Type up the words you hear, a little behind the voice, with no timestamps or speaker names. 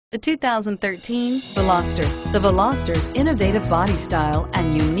The 2013 Veloster. The Veloster's innovative body style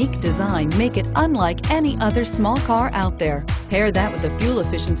and unique design make it unlike any other small car out there. Pair that with the fuel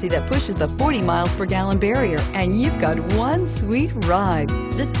efficiency that pushes the 40 miles per gallon barrier, and you've got one sweet ride.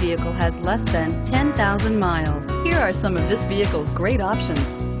 This vehicle has less than 10,000 miles. Here are some of this vehicle's great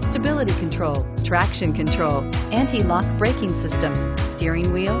options: stability control, traction control, anti-lock braking system,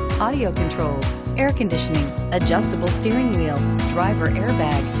 steering wheel audio controls, air conditioning, adjustable steering wheel, driver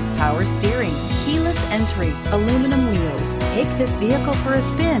airbag, power steering, keyless entry, aluminum wheels. Take this vehicle for a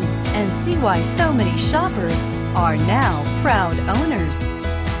spin and see why so many shoppers are now proud owners.